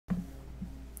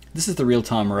This is the real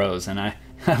Tom Rose, and I,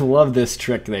 I love this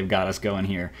trick they've got us going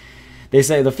here. They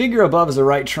say the figure above is a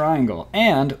right triangle,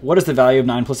 and what is the value of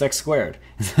 9 plus x squared?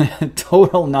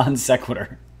 Total non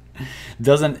sequitur.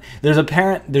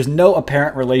 There's no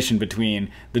apparent relation between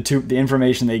the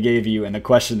information they gave you and the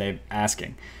question they're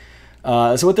asking.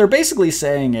 So what they're basically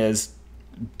saying is,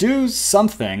 do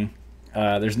something.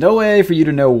 There's no way for you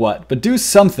to know what, but do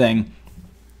something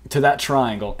to that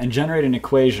triangle and generate an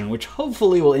equation which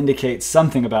hopefully will indicate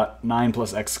something about 9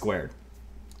 plus x squared.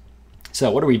 So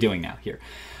what are we doing now here?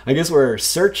 I guess we're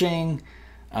searching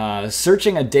a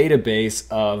database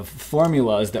of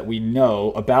formulas that we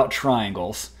know about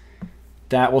triangles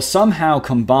that will somehow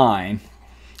combine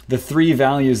the three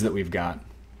values that we've got.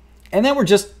 And then we're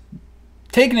just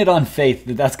taking it on faith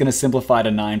that that's going to simplify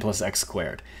to 9 plus x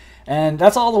squared. And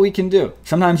that's all that we can do.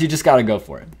 Sometimes you just got to go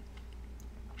for it.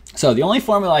 So the only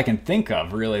formula I can think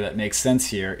of really that makes sense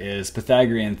here is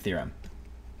Pythagorean theorem.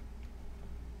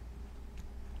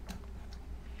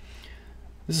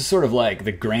 This is sort of like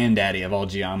the granddaddy of all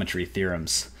geometry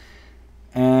theorems.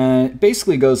 And it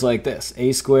basically goes like this: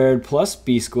 a squared plus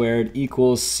b squared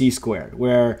equals c squared,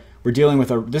 where we're dealing with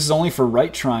this is only for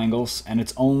right triangles, and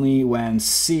it's only when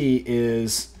c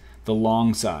is the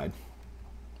long side.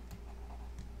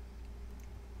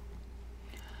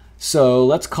 So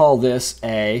let's call this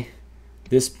A,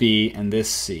 this B, and this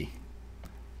C.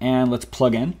 And let's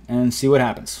plug in and see what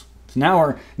happens. So now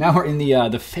we're in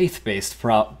the faith-based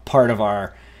part of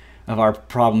our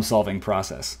problem-solving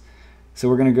process. So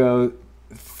we're going to go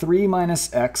 3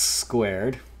 minus x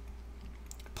squared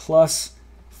plus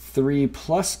 3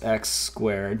 plus x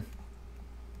squared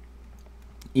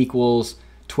equals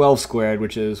 12 squared,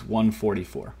 which is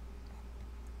 144.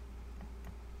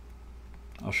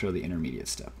 I'll show the intermediate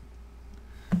step.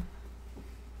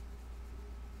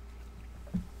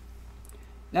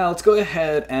 Now let's go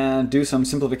ahead and do some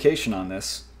simplification on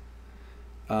this.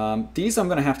 These I'm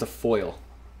going to have to FOIL.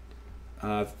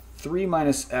 3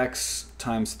 minus x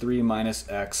times 3 minus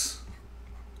x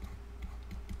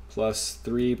plus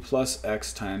 3 plus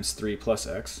x times 3 plus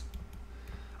x.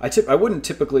 I wouldn't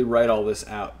typically write all this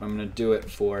out. I'm going to do it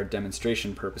for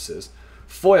demonstration purposes.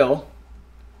 FOIL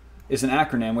is an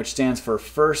acronym which stands for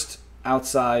first,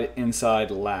 outside, inside,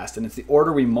 last. And it's the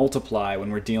order we multiply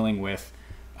when we're dealing with,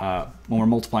 when we're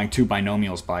multiplying two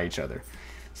binomials by each other.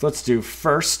 So let's do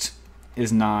first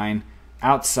is 9,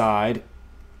 outside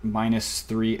minus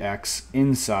 3x,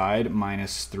 inside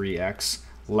minus 3x,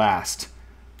 last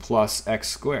plus x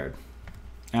squared.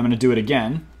 And I'm going to do it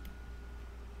again,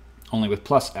 only with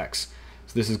plus x.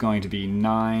 So this is going to be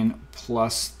 9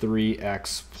 plus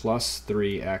 3x plus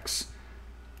 3x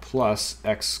plus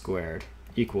x squared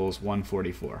equals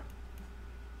 144.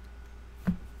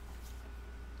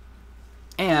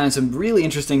 And some really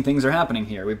interesting things are happening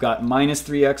here. We've got minus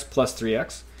 3x plus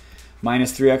 3x,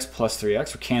 minus 3x plus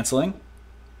 3x. We're canceling.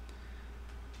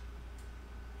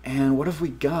 And what have we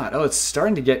got? Oh, it's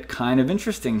starting to get kind of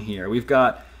interesting here. We've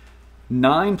got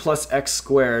 9 plus x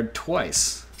squared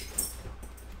twice.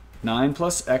 9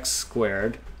 plus x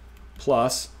squared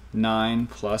plus 9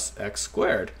 plus x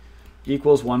squared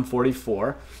equals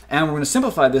 144. And we're going to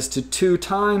simplify this to 2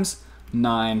 times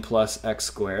 9 plus x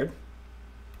squared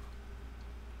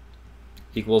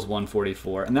equals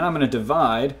 144. And then I'm going to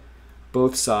divide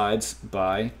both sides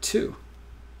by 2.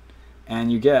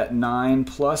 And you get 9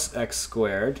 plus x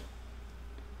squared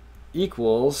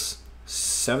equals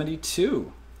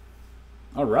 72.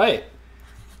 All right.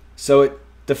 So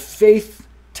the faith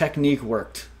technique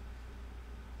worked.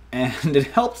 And it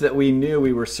helped that we knew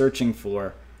we were searching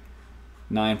for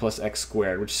 9 plus x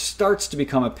squared, which starts to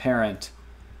become apparent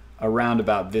around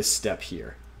about this step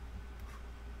here.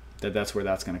 That's where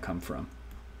that's going to come from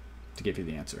to give you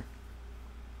the answer.